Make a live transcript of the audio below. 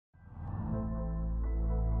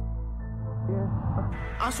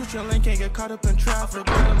I switch your lane, can't get caught up in traffic.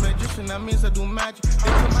 I'm a magician, that means I do magic. They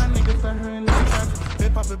tell my niggas I heard in this traffic. They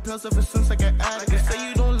poppin' pills ever since I get addict. They say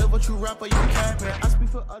you don't live what you rap or you capping. I speak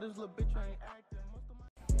for others, little bitch, I ain't acting.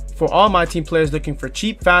 For all my team players looking for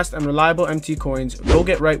cheap, fast, and reliable MT coins, go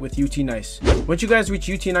get right with UT Nice. Once you guys reach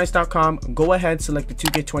utnice.com, go ahead, select the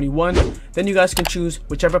 2K21. Then you guys can choose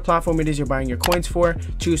whichever platform it is you're buying your coins for.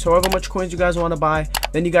 Choose however much coins you guys want to buy.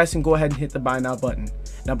 Then you guys can go ahead and hit the buy now button.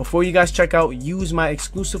 Now, before you guys check out, use my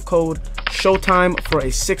exclusive code SHOWTIME for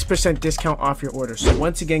a 6% discount off your order. So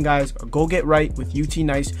once again, guys, go get right with UT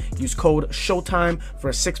Nice. Use code SHOWTIME for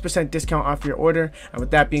a 6% discount off your order. And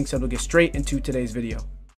with that being said, we'll get straight into today's video.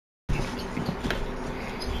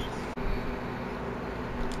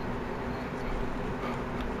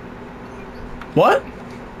 What?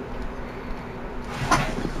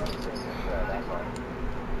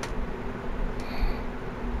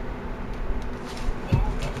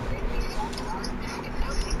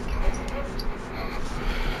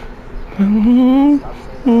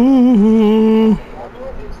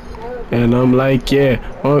 And I'm like, yeah,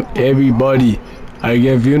 everybody, I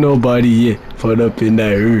give you nobody, yeah, put up in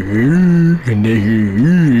that,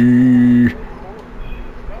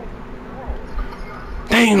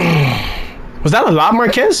 dang. Was that a lot,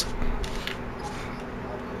 Marquez?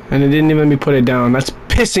 And it didn't even let me put it down. That's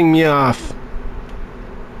pissing me off.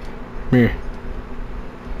 Come here.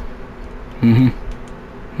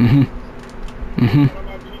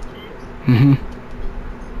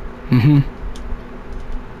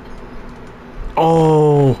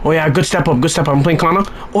 Oh yeah, good step up, good step up. I'm playing Kana.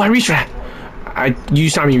 Oh, I reached that.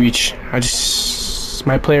 You saw me reach.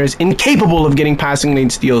 My player is incapable of getting passing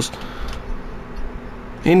lane steals.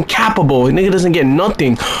 Incapable. The nigga doesn't get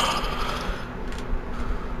nothing.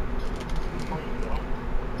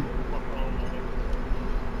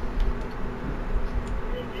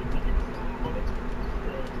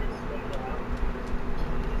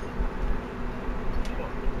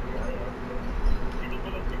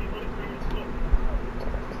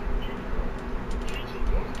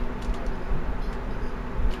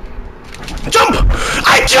 Jump!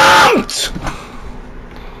 I jumped!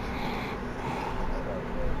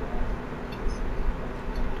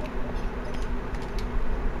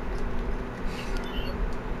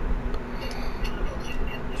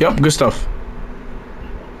 Yep, good stuff.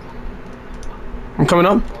 I'm coming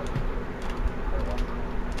up.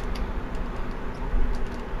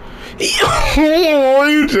 Oh,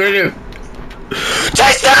 you took it.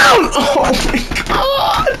 Chase down! Oh my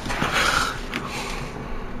god!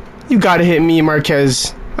 You gotta hit me,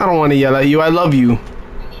 Marquez. I don't want to yell at you. I love you.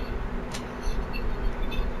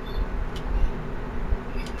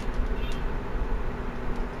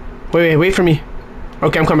 Wait for me.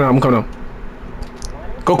 Okay, I'm coming up.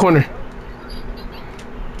 Go corner.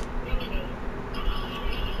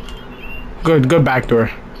 Good back door.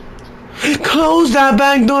 Close that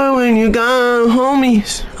back door when you got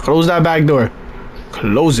homies. Close that back door.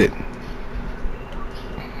 Close it.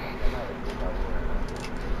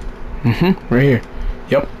 Right here.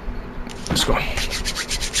 Yep. Let's go.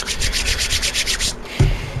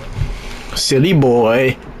 Silly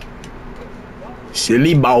boy.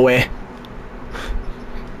 Silly boy.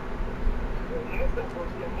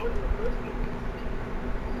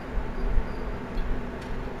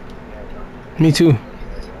 Me too.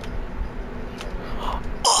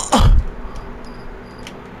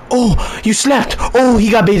 Oh, you slept. Oh, he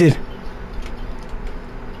got baited.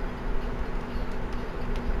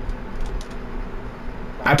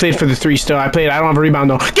 I played for the 3 still. I don't have a rebound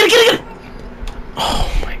though. Get it! Oh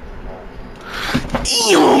my.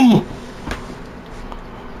 Damn!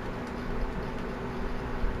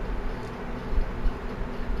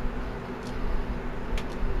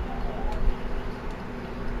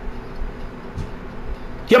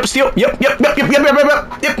 Yep, steal. Yep.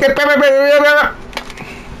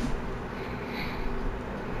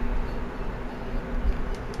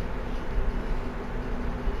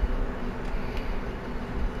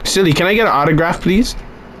 Silly, can I get an autograph, please?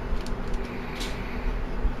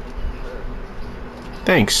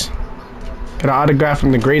 Thanks. Got an autograph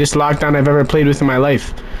from the greatest lockdown I've ever played with in my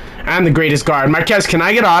life. And the greatest guard. Marquez, can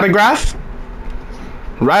I get an autograph?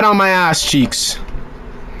 Right on my ass cheeks.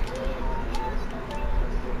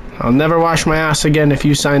 I'll never wash my ass again if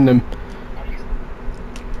you sign them.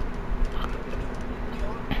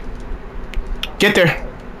 Get there.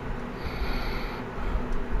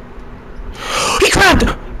 He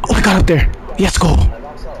grabbed! Oh, I got up there. Let's go.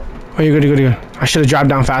 Oh, you're good. I should have dropped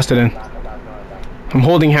down faster then. I'm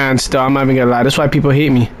holding hands still. I'm not even gonna lie. That's why people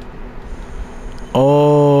hate me.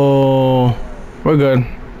 Oh, we're good.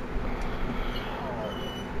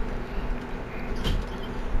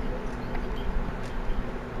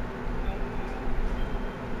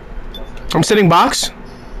 I'm sitting box.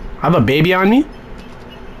 I have a baby on me.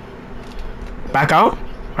 Back out.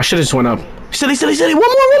 I should have just went up. Silly. One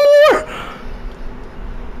more.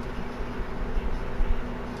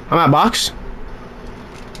 I'm at box.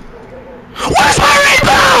 What is my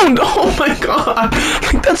rebound? Oh my god.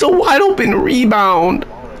 Like, that's a wide open rebound.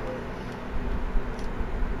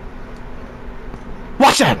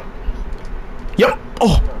 Watch that. Yep.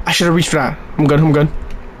 Oh, I should have reached for that. I'm good.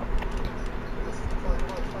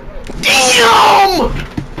 Damn!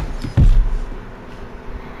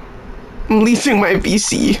 I'm leaving my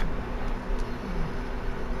VC.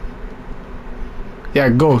 Yeah,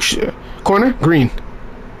 go. Corner, green.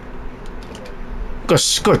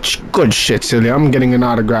 Good shit, silly. I'm getting an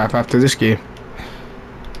autograph after this game.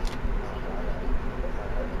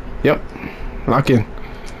 Yep. Lock in.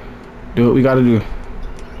 Do what we gotta do.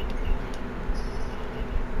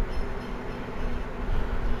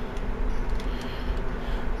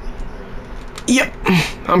 Yep.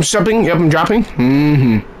 I'm stepping. Yep, I'm dropping.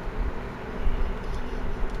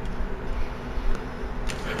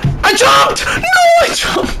 I jumped! No, I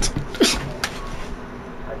jumped!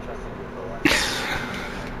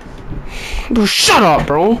 Bro, shut up,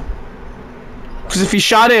 bro. Because if he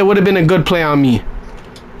shot it, it would have been a good play on me.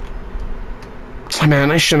 Oh,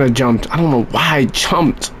 man, I shouldn't have jumped. I don't know why I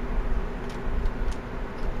jumped.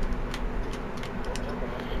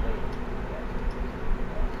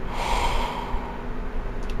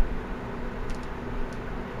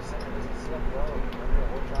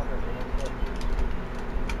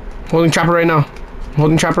 Holding trapper right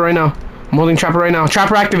now.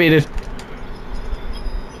 Trapper activated.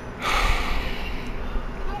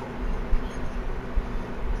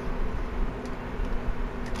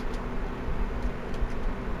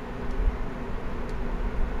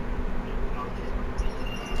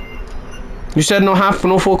 You said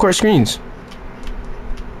no full court screens.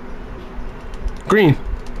 Green.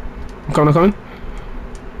 I'm coming.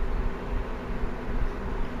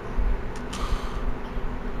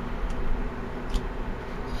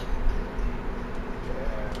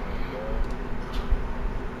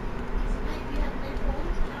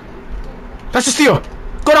 That's a steal.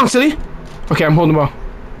 Go down, silly. Okay, I'm holding the ball.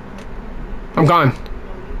 I'm gone.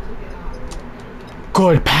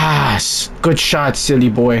 Good pass. Good shot, silly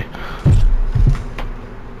boy.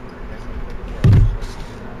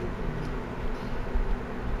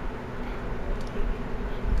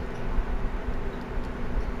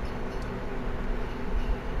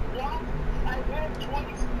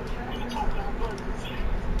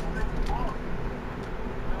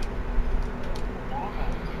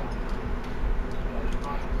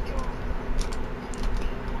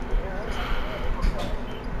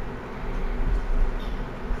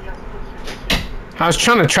 I was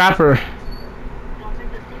trying to trap her.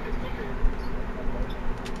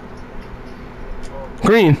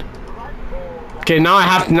 Green. Okay,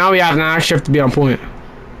 now we actually have to be on point.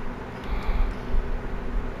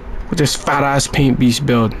 With this fat ass paint beast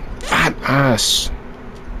build. Fat ass.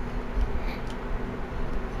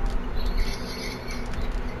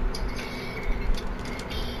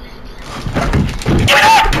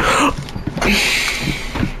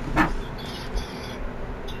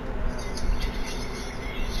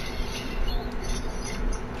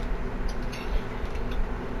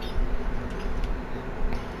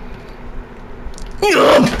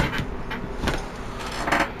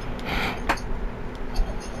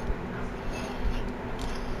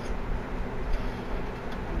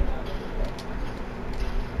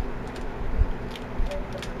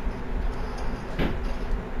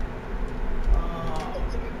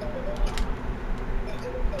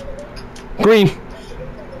 Green.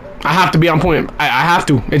 I have to be on point. I have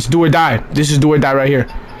to. It's do or die. This is do or die right here.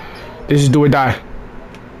 This is do or die.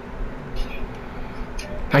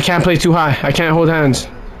 I can't play too high. I can't hold hands.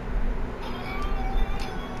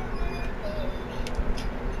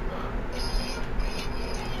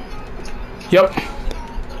 Yep.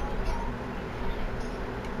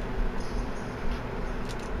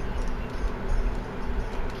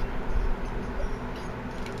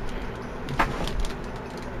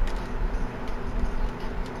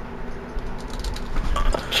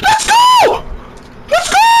 Let's go! Let's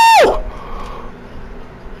go!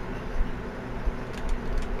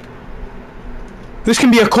 This can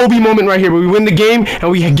be a Kobe moment right here where we win the game and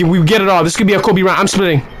we get it all. This could be a Kobe round. I'm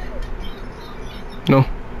splitting. No.